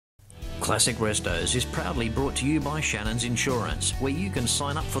Classic Restos is proudly brought to you by Shannons Insurance, where you can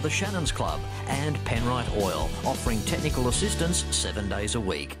sign up for the Shannons Club, and Penrite Oil, offering technical assistance 7 days a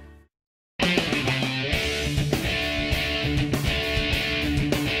week.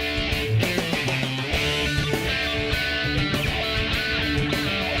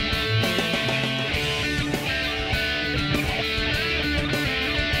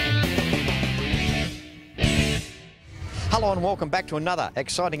 Hello and welcome back to another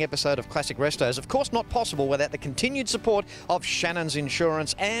exciting episode of Classic Restos. Of course, not possible without the continued support of Shannons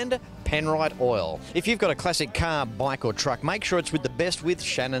Insurance and Penrite Oil. If you've got a classic car, bike or truck, make sure it's with the best with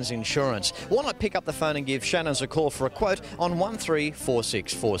Shannons Insurance. Why not pick up the phone and give Shannons a call for a quote on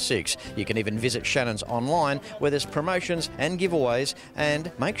 134646. You can even visit Shannons online where there's promotions and giveaways,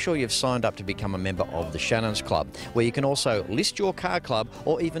 and make sure you've signed up to become a member of the Shannons Club, where you can also list your car club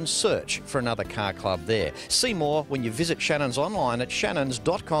or even search for another car club there. See more when you visit Shannons online at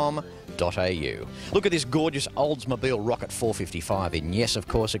shannons.com.au. Look at this gorgeous Oldsmobile Rocket 455 in. Yes, of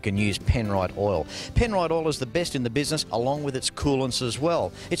course, it can use Penrite Oil. Penrite Oil is the best in the business, along with its coolants as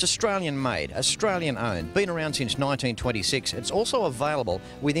well. It's Australian made, Australian owned, been around since 1926. It's also available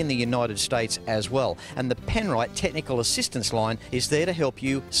within the United States as well. And the Penrite Technical Assistance line is there to help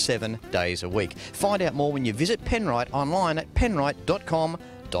you 7 days a week. Find out more when you visit Penrite online at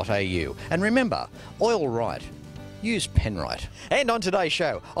penrite.com.au. And remember, oil right. Use Penrite. And on today's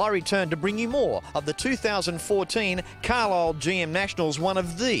show, I return to bring you more of the 2014 Carlisle GM Nationals, one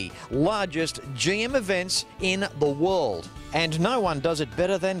of the largest GM events in the world. And no one does it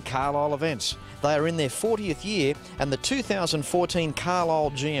better than Carlisle Events. They are in their 40th year, and the 2014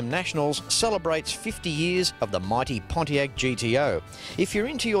 Carlisle GM Nationals celebrates 50 years of the mighty Pontiac GTO. If you're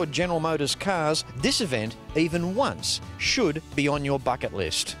into your General Motors cars, this event, even once, should be on your bucket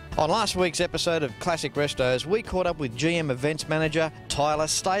list. On last week's episode of Classic Restos, we caught up with GM Events Manager Tyler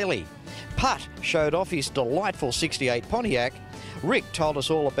Staley. Putt showed off his delightful 68 Pontiac. Rick told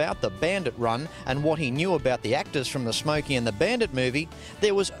us all about the Bandit run and what he knew about the actors from the Smokey and the Bandit movie.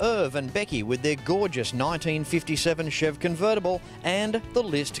 There was Irv and Becky with their gorgeous 1957 Chev convertible, and the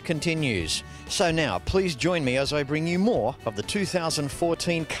list continues. So now, please join me as I bring you more of the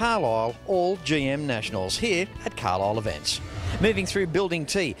 2014 Carlisle All GM Nationals here at Carlisle Events. Moving through Building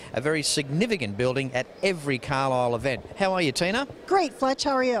T, a very significant building at every Carlisle event. How are you, Tina? Great, Fletch.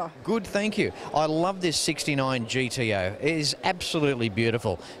 How are you? Good, thank you. I love this 69 GTO. It is absolutely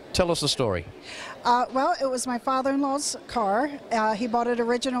beautiful. Tell us the story. Well, it was my father-in-law's car. He bought it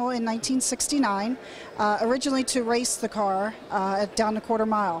original in 1969, originally to race the car down the quarter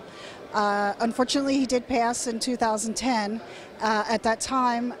mile. Unfortunately, he did pass in 2010. At that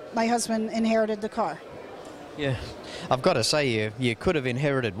time, my husband inherited the car. Yeah, I've got to say you could have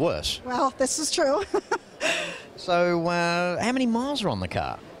inherited worse. Well, this is true. So, how many miles are on the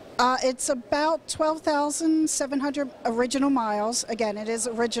car? It's about 12,700 original miles. Again, it is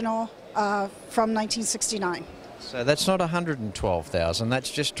original from 1969. So that's not 112,000, that's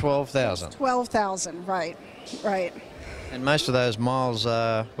just 12,000. 12,000, right, right. And most of those miles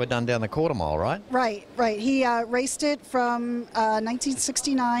were done down the quarter mile, right? Right, right. He raced it from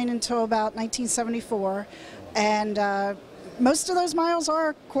 1969 until about 1974, and most of those miles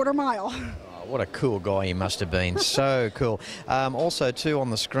are quarter mile. Oh, what a cool guy he must have been. So cool. Also, too, on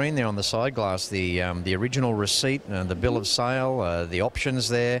the screen there on the side glass, the original receipt, the bill of sale, the options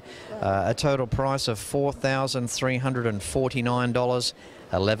there, a total price of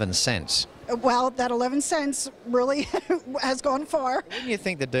 $4,349.11. Well, that 11 cents really has gone far. Wouldn't you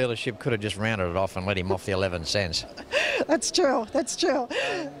think the dealership could have just rounded it off and let him off the 11 cents? That's true. That's true.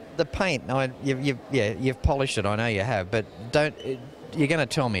 The paint, you've polished it. I know you have, but you're going to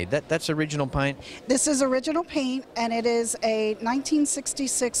tell me that's original paint? This is original paint, and it is a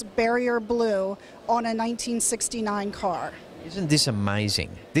 1966 Barrier Blue on a 1969 car. Isn't this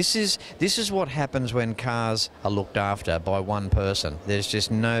amazing? This is what happens when cars are looked after by one person. There's just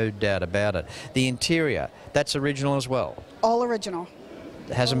no doubt about it. The interior, that's original as well? All original.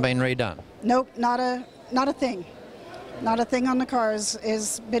 It hasn't been redone? Nope, not a thing. Not a thing on the cars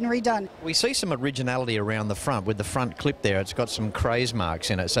has been redone. We see some originality around the front with the front clip there. It's got some craze marks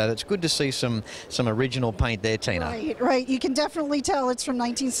in it, so it's good to see some original paint there, Tina. Right, right. You can definitely tell it's from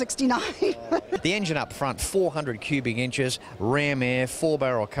 1969. The engine up front, 400 cubic inches, ram air,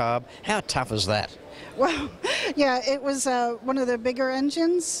 4-barrel carb. How tough is that? Well, yeah, it was one of the bigger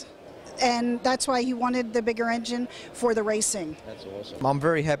engines. And that's why he wanted the bigger engine for the racing. That's awesome. I'm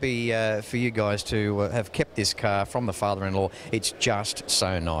very happy for you guys to have kept this car from the father-in-law. It's just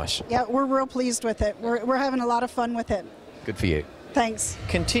so nice. Yeah, we're real pleased with it. We're having a lot of fun with it. Good for you. Thanks.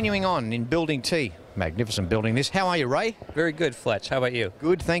 Continuing on in Building T, Magnificent building this. How are you, Ray? Very good, Fletch. How about you?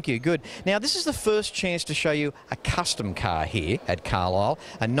 Good, thank you, good. Now, this is the first chance to show you a custom car here at Carlisle,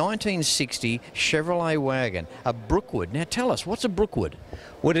 a 1960 Chevrolet wagon, a Brookwood. Now, tell us, what's a Brookwood?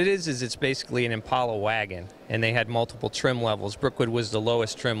 What it is it's basically an Impala wagon, and they had multiple trim levels. Brookwood was the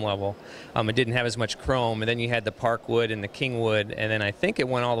lowest trim level. It didn't have as much chrome, and then you had the Parkwood and the Kingwood, and then I think it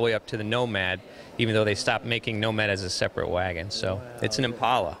went all the way up to the Nomad, even though they stopped making Nomad as a separate wagon. So it's an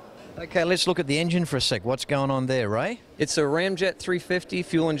Impala. Okay, let's look at the engine for a sec. What's going on there, Ray? It's a Ramjet 350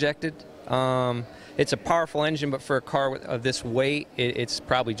 fuel injected. It's a powerful engine, but for a car of this weight, it's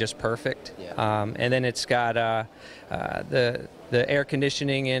probably just perfect. Yeah. And then it's got the air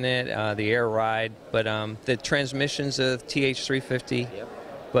conditioning in it, the air ride, but the transmission's a TH350. Yep.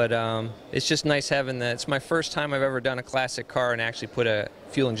 But it's just nice having that. It's my first time I've ever done a classic car and actually put a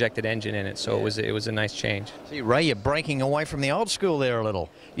fuel-injected engine in it, so yeah. It was a nice change. See, Ray, you're breaking away from the old school there a little.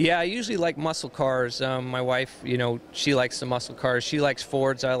 Yeah, I usually like muscle cars. My wife, she likes the muscle cars. She likes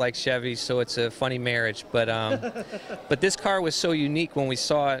Fords, I like Chevys, so it's a funny marriage. But but this car was so unique when we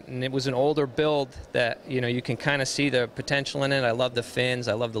saw it, and it was an older build that, you can kind of see the potential in it. I love the fins.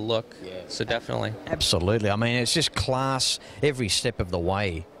 I love the look. Yeah. So definitely. Absolutely. I mean, it's just class every step of the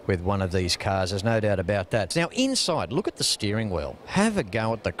way with one of these cars. There's no doubt about that. Now, inside, look at the steering wheel. Have a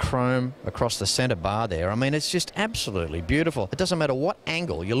go at the chrome across the centre bar there. I mean, it's just absolutely beautiful. It doesn't matter what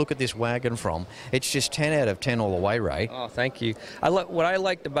angle you look at this wagon from. It's just 10 out of 10 all the way, Ray. Oh, thank you. What I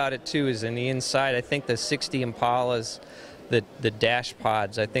liked about it, too, is in the inside, I think the 60 Impalas, the dash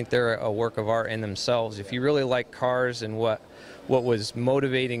pods, I think they're a work of art in themselves. If you really like cars and what was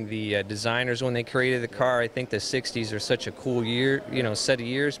motivating the designers when they created the car, I think the 60s are such a cool set of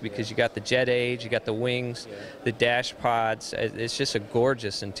years, because you got the jet age, you got the wings, the dash pods. It's just a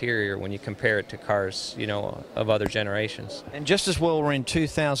gorgeous interior when you compare it to cars, of other generations. And just as well we're in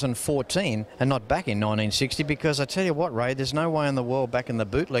 2014 and not back in 1960, because I tell you what, Ray, there's no way in the world back in the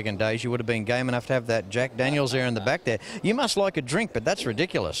bootlegging days you would have been game enough to have that Jack Daniels there in the back there. You must like a drink, but that's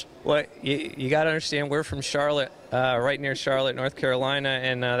ridiculous. Well, you got to understand, we're from Charlotte, right near Charlotte, North Carolina,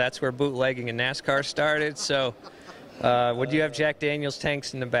 and that's where bootlegging and NASCAR started. So when you have Jack Daniels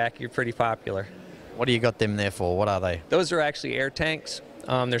tanks in the back, you're pretty popular. What do you got them there for? What are they? Those are actually air tanks.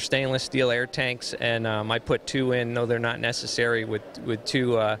 They're stainless steel air tanks, and I put two in. No, they're not necessary with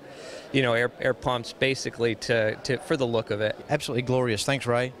two air pumps, basically for the look of it. Absolutely glorious. Thanks,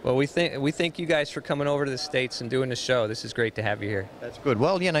 Ray. Well, we thank you guys for coming over to the States and doing the show. This is great to have you here. That's good.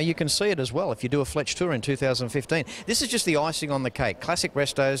 Well, you can see it as well if you do a Fletch tour in 2015. This is just the icing on the cake. Classic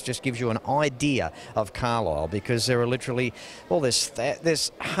Restos just gives you an idea of Carlisle, because there are literally, well,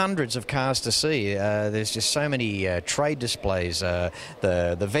 there's hundreds of cars to see. There's just so many trade displays,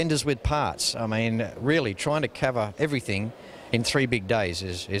 the vendors with parts. I mean, really trying to cover everything in 3 big days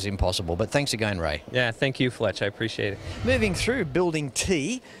is impossible. But thanks again, Ray. Yeah, thank you, Fletch. I appreciate it. Moving through Building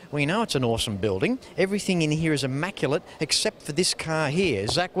T, we know it's an awesome building. Everything in here is immaculate except for this car here.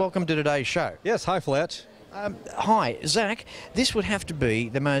 Zach, welcome to today's show. Yes, hi, Fletch. Hi, Zach. This would have to be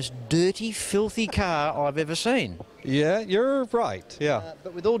the most dirty, filthy car I've ever seen. Yeah, you're right, yeah.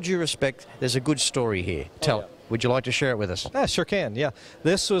 But with all due respect, there's a good story here. Would you like to share it with us? Yeah, sure can, yeah.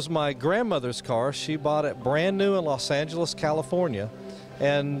 This was my grandmother's car. She bought it brand new in Los Angeles, California,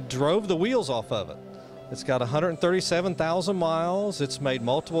 and drove the wheels off of it. It's got 137,000 miles. It's made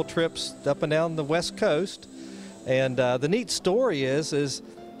multiple trips up and down the West Coast. And the neat story is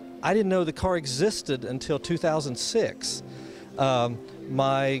I didn't know the car existed until 2006. I'm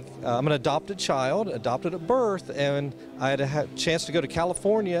an adopted child, adopted at birth, and I had a chance to go to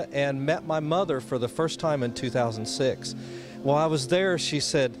California and met my mother for the first time in 2006. While I was there, she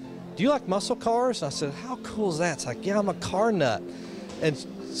said, "Do you like muscle cars?" And I said, "How cool is that?" It's like, "Yeah, I'm a car nut." And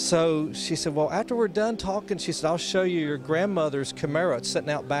so she said, "Well, after we're done talking," she said, "I'll show you your grandmother's Camaro. It's sitting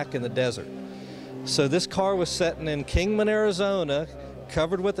out back in the desert." So this car was sitting in Kingman, Arizona,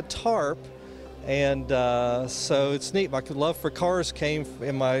 covered with a tarp. And so it's neat. My love for cars came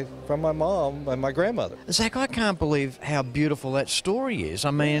from my mom and my grandmother. Zach, I can't believe how beautiful that story is. I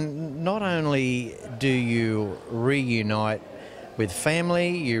mean, not only do you reunite with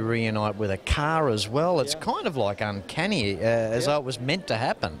family, you reunite with a car as well. It's kind of like uncanny, as though it was meant to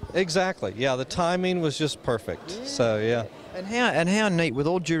happen. Exactly. Yeah, the timing was just perfect. Yeah. So, yeah. And how neat, with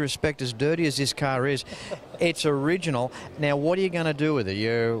all due respect, as dirty as this car is, it's original. Now, what are you going to do with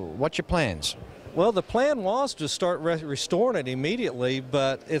it? What's your plans? Well, the plan was to start restoring it immediately,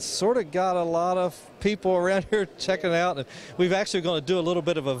 but it's sort of got a lot of people around here checking out, and we've actually going to do a little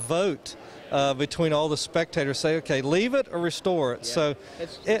bit of a vote between all the spectators, say, okay, leave it or restore it. Yeah. So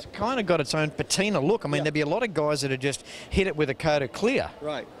it's kind of got its own patina look. I mean, there'd be a lot of guys that have just hit it with a coat of clear.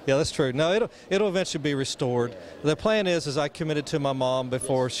 Right. Yeah, that's true. No, it'll eventually be restored. The plan is I committed to my mom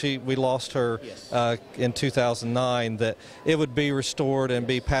before we lost her in 2009, that it would be restored and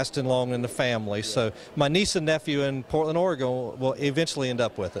be passed along in the family. So my niece and nephew in Portland, Oregon will eventually end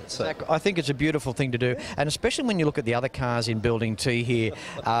up with it. So I think it's a beautiful thing to do, and especially when you look at the other cars in Building T here,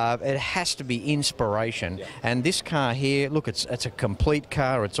 it has to be inspiration. And this car here, look, it's a complete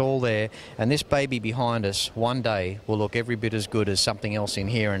car. It's all there, and this baby behind us one day will look every bit as good as something else in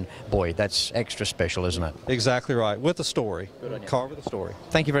here, and boy, that's extra special, isn't it? Exactly right, with a story. Car with a story.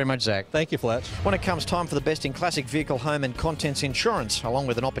 Thank you very much, Zach. Thank you, Fletch. When it comes time for the best in classic vehicle, home and contents insurance, along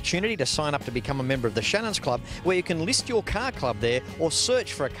with an opportunity to sign up to become a member of the Shannons Club, where you can list your car club there or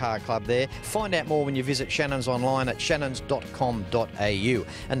search for a car club there. Find out more when you visit Shannons online at shannons.com.au.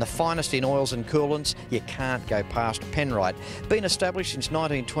 And the finest in oils and coolants, you can't go past Penrite. Been established since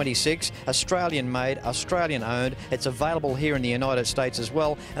 1926, Australian made, Australian owned. It's available here in the United States as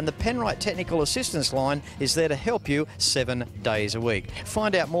well, and the Penrite Technical Assistance Line is there to help you 7 days a week.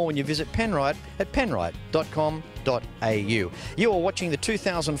 Find out more when you visit Penrite at penrite.com.au. You are watching the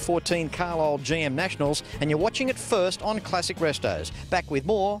 2014 Carlisle GM Nationals, and you're watching it first on Classic Restos. Back with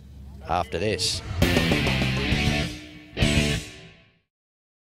more after this.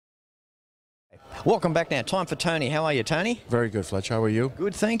 Welcome back now. Time for Tony. How are you, Tony? Very good, Fletch. How are you?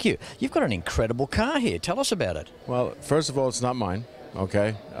 Good, thank you. You've got an incredible car here. Tell us about it. Well, first of all, it's not mine.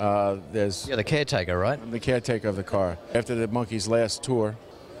 Okay. You're the caretaker, right? I'm the caretaker of the car. After the monkey's last tour,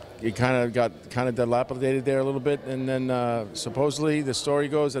 it kind of got dilapidated there a little bit, and then supposedly the story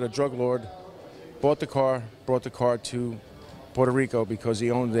goes that a drug lord brought the car to Puerto Rico because he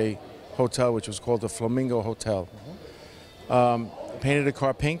owned a hotel which was called the Flamingo Hotel. Painted the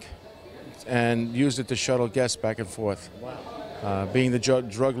car pink and used it to shuttle guests back and forth. Wow. Being the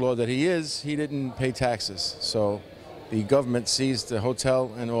drug lord that he is, he didn't pay taxes. So the government seized the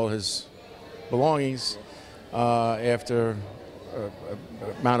hotel and all his belongings. After an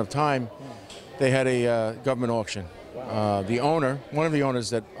amount of time, they had a government auction. Wow. The owner, one of the owners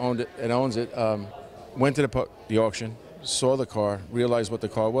that owned it and owns it, went to the auction, saw the car, realized what the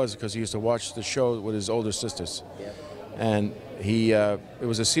car was because he used to watch the show with his older sisters. Yep. And it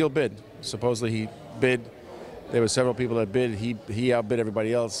was a sealed bid. Supposedly he bid. There were several people that bid. He outbid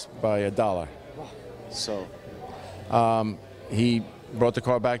everybody else by $1. So he brought the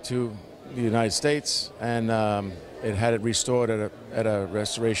car back to the United States, and it had it restored at a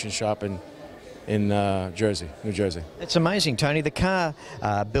restoration shop in New Jersey. It's amazing, Tony. The car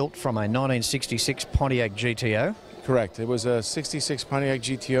built from a 1966 Pontiac GTO. Correct. It was a 66 Pontiac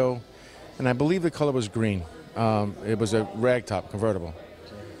GTO, and I believe the color was green. It was a ragtop convertible.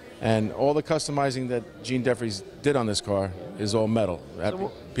 And all the customizing that Gene Jeffries did on this car is all metal.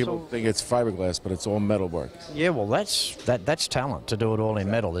 People think it's fiberglass, but it's all metal work. Yeah, well, that's talent to do it all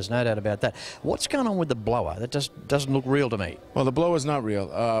in metal. There's no doubt about that. What's going on with the blower? That just doesn't look real to me. Well, the blower's not real.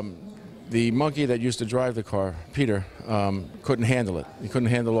 The monkey that used to drive the car, Peter, couldn't handle it. He couldn't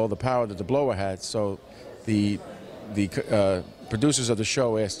handle all the power that the blower had, so the producers of the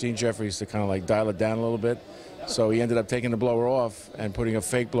show asked Gene Jeffries to kind of like dial it down a little bit. So he ended up taking the blower off and putting a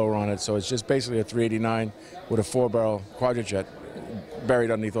fake blower on it. So it's just basically a 389 with a 4-barrel quadrijet buried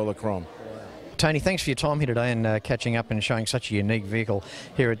underneath all the chrome. Tony, thanks for your time here today and catching up and showing such a unique vehicle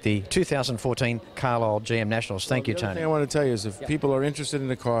here at the 2014 Carlisle GM Nationals. Thank you, Tony. The thing I want to tell you is if people are interested in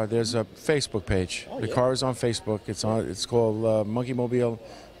the car, there's a Facebook page. The car is on Facebook. It's called Monkey Mobile,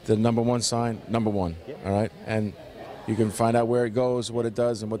 the #1 sign, #1. All right? And you can find out where it goes, what it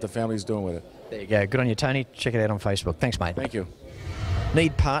does, and what the family's doing with it. There you go. Good on you, Tony. Check it out on Facebook. Thanks, mate. Thank you.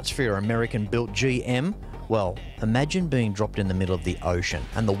 Need parts for your American-built GM? Well, imagine being dropped in the middle of the ocean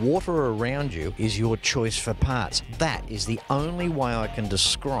and the water around you is your choice for parts. That is the only way I can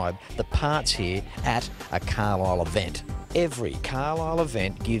describe the parts here at a Carlisle event. Every Carlisle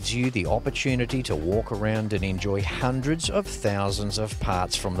event gives you the opportunity to walk around and enjoy hundreds of thousands of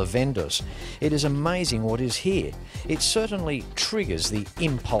parts from the vendors. It is amazing what is here. It certainly triggers the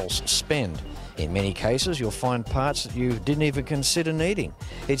impulse spend. In many cases, you'll find parts that you didn't even consider needing.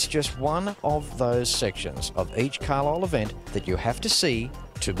 It's just one of those sections of each Carlisle event that you have to see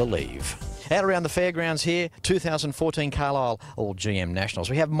to believe. Out around the fairgrounds here, 2014 Carlisle GM Nationals.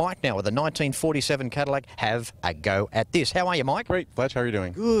 We have Mike now with a 1947 Cadillac. Have a go at this. How are you, Mike? Great, Fletch. How are you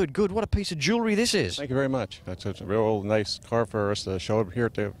doing? Good, good. What a piece of jewelry this is. Thank you very much. That's a real nice car for us to show up here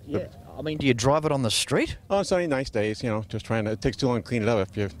at the I mean, do you drive it on the street? On sunny, nice days, you know, just trying to, it takes too long to clean it up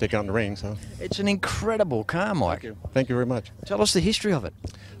if you take it out in the rain, so. It's an incredible car, Mike. Thank you very much. Tell us the history of it.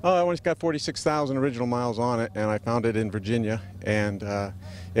 Oh, it's got 46,000 original miles on it, and I found it in Virginia, and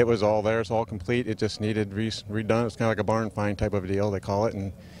it was all there. It's all complete. It just needed redone. It's kind of like a barn find type of a deal, they call it.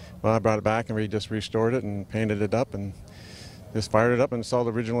 And well, I brought it back and we just restored it and painted it up and just fired it up and installed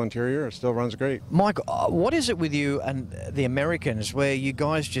the original interior. It still runs great. Mike, what is it with you and the Americans where you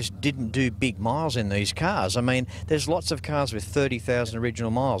guys just didn't do big miles in these cars? I mean, there's lots of cars with 30,000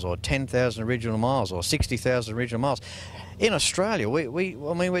 original miles or 10,000 original miles or 60,000 original miles. In Australia, I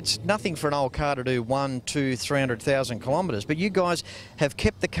mean, it's nothing for an old car to do 100,000, 200,000, 300,000 kilometres, but you guys have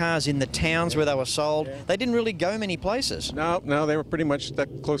kept the cars in the towns where they were sold. They didn't really go many places. No, they were pretty much stuck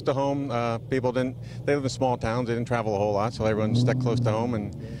close to home. People didn't, they live in small towns, they didn't travel a whole lot, so everyone stuck close to home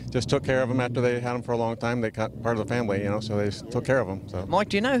and just took care of them after they had them for a long time. They got part of the family, you know, so they just took care of them. So. Mike,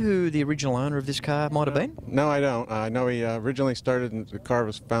 do you know who the original owner of this car might have been? No, I don't. I know he originally started, the car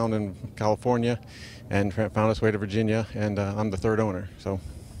was found in California and found its way to Virginia, and I'm the third owner. So,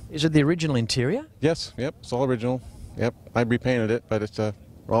 is it the original interior? Yes, yep, it's all original. Yep, I repainted it, but it's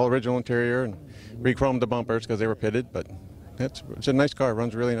all original interior and re-chromed the bumpers because they were pitted, but it's a nice car. It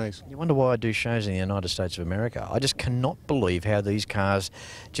runs really nice. You wonder why I do shows in the United States of America. I just cannot believe how these cars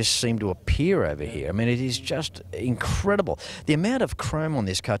just seem to appear over here. I mean, it is just incredible. The amount of chrome on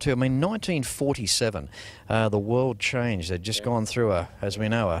this car too. I mean, 1947, the world changed. They'd just gone through, as we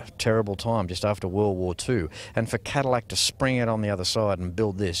know, a terrible time just after World War II. And for Cadillac to spring it on the other side and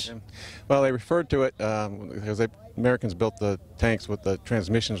build this. Well, they referred to it because Americans built the tanks with the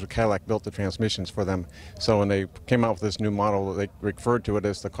transmissions, Cadillac built the transmissions for them. So when they came out with this new model, they referred to it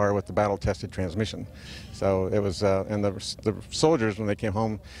as the car with the battle-tested transmission. So it was, and the soldiers, when they came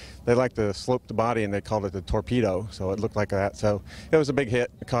home, they liked to slope the body and they called it the torpedo, so it looked like that. So it was a big hit,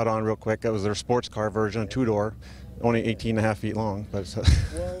 it caught on real quick. It was their sports car version, a two-door, only 18.5 feet long. But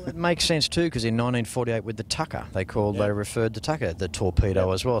well, it makes sense too, because in 1948 with the Tucker, they referred to Tucker the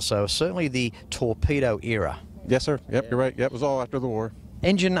torpedo as well. So certainly the torpedo era. Yes, sir. Yep, you're right. Yep, it was all after the war.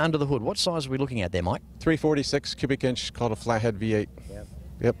 Engine under the hood. What size are we looking at there, Mike? 346 cubic inch, called a flathead V8.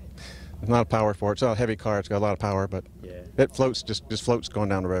 Yep. There's not a power for it. It's not a heavy car. It's got a lot of power, but it floats, just floats going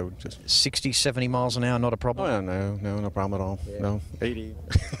down the road. Just 60, 70 miles an hour, not a problem? Oh, yeah, no problem at all. No, 80.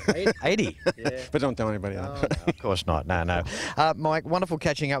 80? But don't tell anybody that. No, of course not. No. Mike, wonderful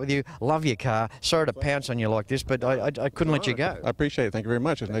catching up with you. Love your car. Sorry to pounce on you like this, but I couldn't let you go. I appreciate it. Thank you very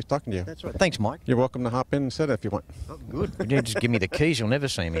much. It was nice talking to you. That's right. Thanks, Mike. You're welcome to hop in and sit if you want. Oh, good. You just give me the keys. You'll never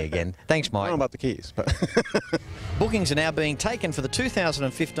see me again. Thanks, Mike. I don't know about the keys, but... Bookings are now being taken for the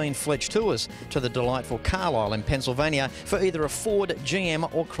 2015 Fletch Tours to the delightful Carlisle in Pennsylvania for either a Ford, GM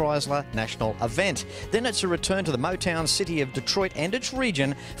or Chrysler national event. Then it's a return to the Motown city of Detroit and its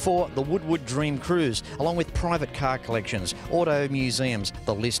region for the Woodward Dream Cruise, along with private car collections, auto museums,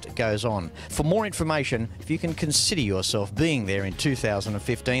 the list goes on. For more information, if you can consider yourself being there in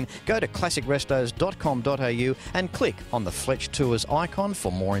 2015, go to classicrestos.com.au and click on the Fletch Tours icon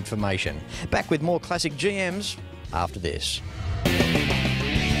for more information. Back with more classic GMs after this.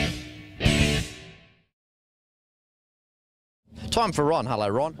 Time for Ron. Hello,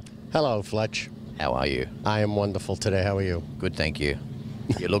 Ron. Hello, Fletch. How are you? I am wonderful today. How are you? Good, thank you.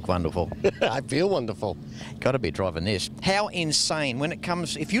 You look wonderful. I feel wonderful. Got to be driving this. How insane when it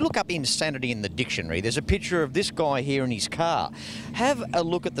comes... If you look up insanity in the dictionary, there's a picture of this guy here in his car. Have a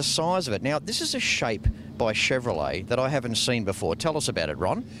look at the size of it. Now, this is a shape by Chevrolet that I haven't seen before. Tell us about it,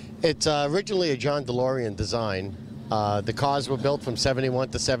 Ron. It's originally a John DeLorean design. The cars were built from 71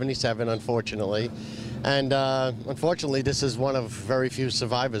 to 77, unfortunately. And unfortunately, this is one of very few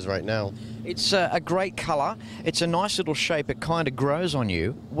survivors right now. It's a great colour. It's a nice little shape. It kind of grows on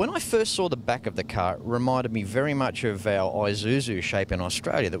you. When I first saw the back of the car, it reminded me very much of our Isuzu shape in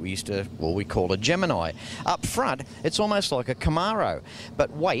Australia that we used to, well, we call a Gemini. Up front, it's almost like a Camaro.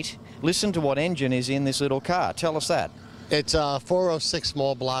 But wait, listen to what engine is in this little car. Tell us that. It's a 406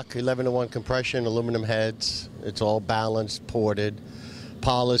 small block, 11-to-1 compression, aluminum heads. It's all balanced, ported.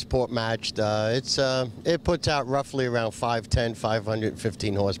 Polished, port matched. It puts out roughly around 510,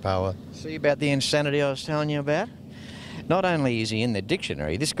 515 horsepower. See about the insanity I was telling you about? Not only is he in the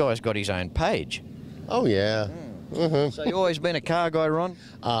dictionary, this guy's got his own page. Oh, yeah. So you've always been a car guy, Ron?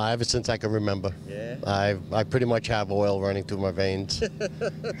 Ever since I can remember. Yeah. I pretty much have oil running through my veins.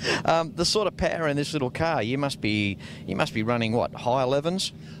 The sort of power in this little car, you must be running what, high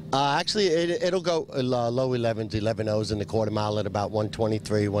 11s? Actually, it'll go low 11s, 11.0s in the quarter mile at about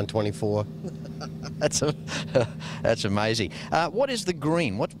 123, 124. That's amazing. What is the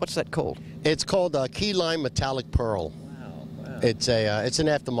green? What's that called? It's called Key Lime Metallic Pearl. Wow. It's an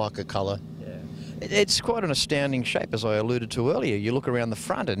aftermarket color. It's quite an astounding shape, as I alluded to earlier. You look around the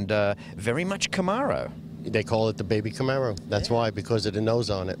front and very much Camaro. They call it the baby Camaro. That's why, because of the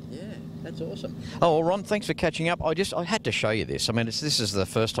nose on it. Yeah, that's awesome. Oh, well, Ron, thanks for catching up. I had to show you this. I mean, this is the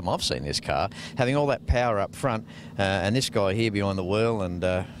first time I've seen this car, having all that power up front, and this guy here behind the wheel, and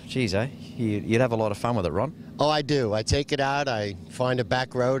geez, you'd have a lot of fun with it, Ron. Oh, I do. I take it out, I find a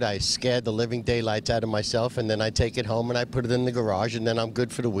back road, I scare the living daylights out of myself, and then I take it home and I put it in the garage, and then I'm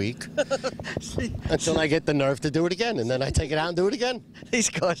good for the week. Until I get the nerve to do it again, and then I take it out and do it again.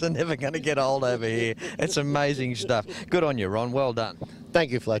 These guys are never going to get old over here. It's amazing stuff. Good on you, Ron. Well done. Thank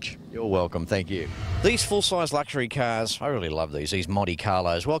you, Fletch. You're welcome. Thank you. These full-size luxury cars, I really love these Monte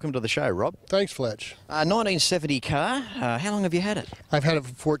Carlos. Welcome to the show, Rob. Thanks, Fletch. 1970 car. How long have you had it? I've had it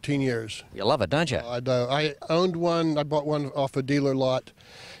for 14 years. You love it, don't you? I owned one. I bought one off a dealer lot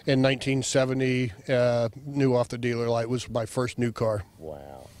in 1970. New off the dealer lot. It was my first new car.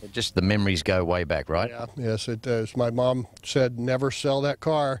 Wow. Just the memories go way back, right? Yeah, yes, it does. My mom said, never sell that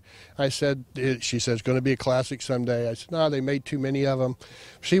car. I said, she said, it's going to be a classic someday. I said, no, they made too many of them.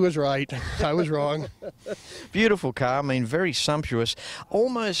 She was right. I was wrong. Beautiful car. I mean, very sumptuous.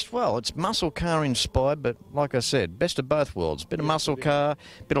 Almost, well, it's muscle car inspired, but like I said, best of both worlds. Bit of muscle car,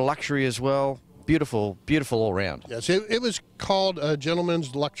 bit of luxury as well. Beautiful, beautiful all round. Yes, it was called a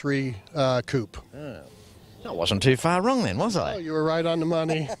gentleman's luxury coupe. Oh. I wasn't too far wrong then, was I? Oh, you were right on the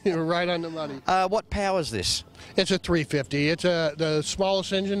money. You were right on the money. What power is this? It's a 350. It's the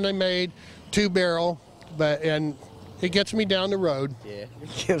smallest engine they made, 2-barrel, and it gets me down the road. Yeah,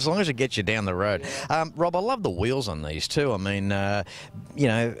 as long as it gets you down the road. Rob, I love the wheels on these too. I mean, you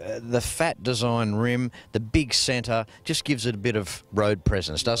know, the fat design rim, the big centre, just gives it a bit of road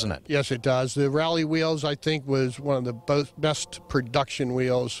presence, doesn't it? Yes, it does. The rally wheels, I think, was one of the best production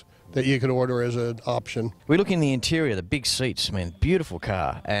wheels that you could order as an option. We look in the interior, the big seats, I mean, beautiful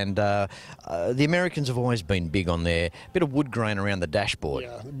car. And the Americans have always been big on their bit of wood grain around the dashboard.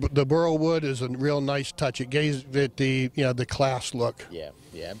 Yeah, the burl wood is a real nice touch. It gives it the class look. Yeah,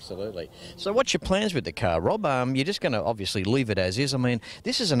 absolutely. So what's your plans with the car, Rob? You're just going to obviously leave it as is. I mean,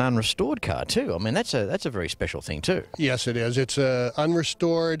 this is an unrestored car too. I mean, that's a very special thing too. Yes, it is. It's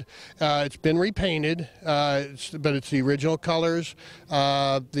unrestored. It's been repainted, but it's the original colors.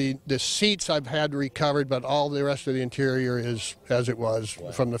 The seats I've had recovered, but all the rest of the interior is as it was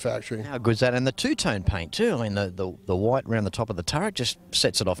from the factory. How good's that? And the two-tone paint too. I mean, the white around the top of the turret just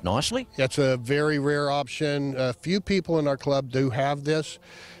sets it off nicely. It's a very rare option. A few people in our club do have this,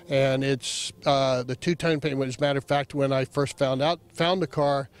 and it's the two-tone paint. As a matter of fact, when I first found the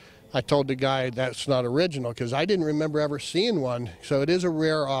car, I told the guy that's not original because I didn't remember ever seeing one. So it is a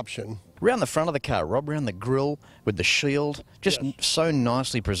rare option. Around the front of the car, Rob, around the grille with the shield, just so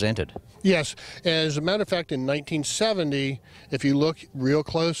nicely presented. Yes. As a matter of fact, in 1970, if you look real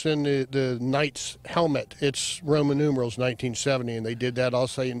close in the Knight's helmet, it's Roman numerals 1970, and they did that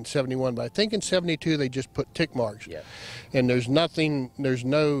also in 71. But I think in 72 they just put tick marks. Yeah. And there's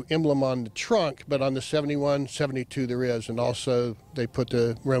no emblem on the trunk, but on the 71, 72 there is, and also they put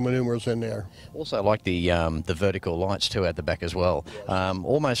the Roman numerals in there. Also, I like the vertical lights too at the back as well,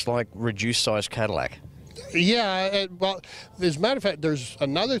 almost like reduced size Cadillac. Yeah, well, as a matter of fact, there's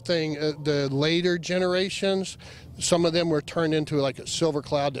another thing. The later generations, some of them were turned into like a silver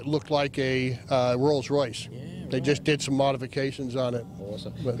cloud that looked like a Rolls Royce. Yeah, they just did some modifications on it.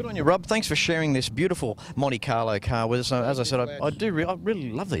 Awesome. Good on you, Rob. Thanks for sharing this beautiful Monte Carlo car with us. As I said, I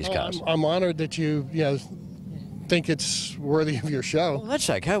really love these cars. I'm honored that you think it's worthy of your show. Well, that's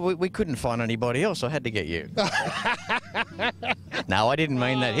okay. We couldn't find anybody else. I had to get you. No, I didn't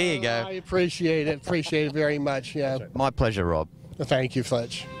mean that. Here you go. I appreciate it. Appreciate it very much. Yeah. My pleasure, Rob. Thank you,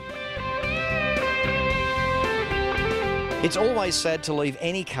 Fletch. It's always sad to leave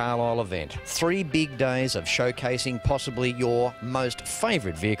any Carlisle event. 3 big days of showcasing possibly your most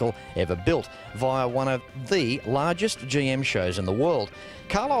favourite vehicle ever built via one of the largest GM shows in the world.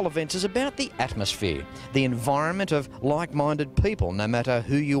 Carlisle Events is about the atmosphere, the environment of like-minded people, no matter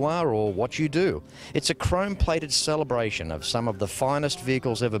who you are or what you do. It's a chrome-plated celebration of some of the finest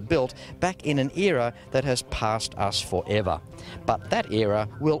vehicles ever built back in an era that has passed us forever. But that era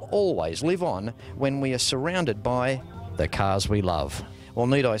will always live on when we are surrounded by the cars we love. Well,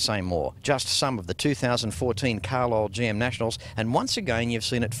 need I say more? Just some of the 2014 Carlisle GM Nationals, and once again you've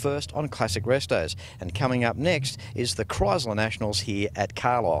seen it first on Classic Restos. And coming up next is the Chrysler Nationals here at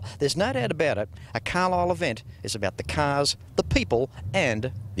Carlisle. There's no doubt about it, a Carlisle event is about the cars, the people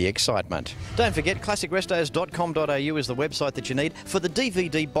and the excitement. Don't forget, classicrestos.com.au is the website that you need for the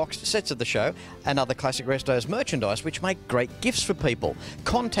DVD boxed sets of the show and other Classic Restos merchandise, which make great gifts for people.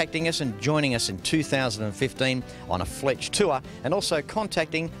 Contacting us and joining us in 2015 on a Fletch tour, and also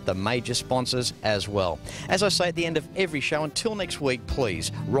contacting the major sponsors as well. As I say at the end of every show, until next week,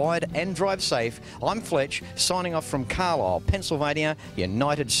 please ride and drive safe. I'm Fletch, signing off from Carlisle, Pennsylvania,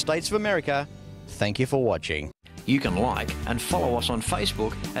 United States of America. Thank you for watching. You can like and follow us on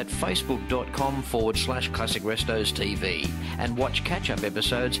Facebook at facebook.com/Classic Restos TV and watch catch-up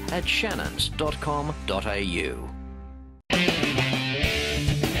episodes at shannons.com.au.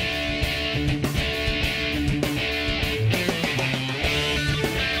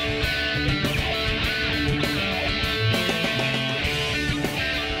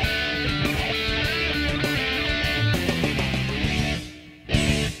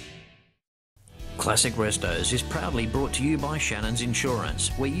 Classic Restos is proudly brought to you by Shannons Insurance,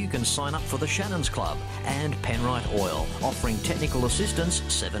 where you can sign up for the Shannons Club, and Penrite Oil, offering technical assistance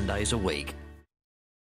 7 days a week.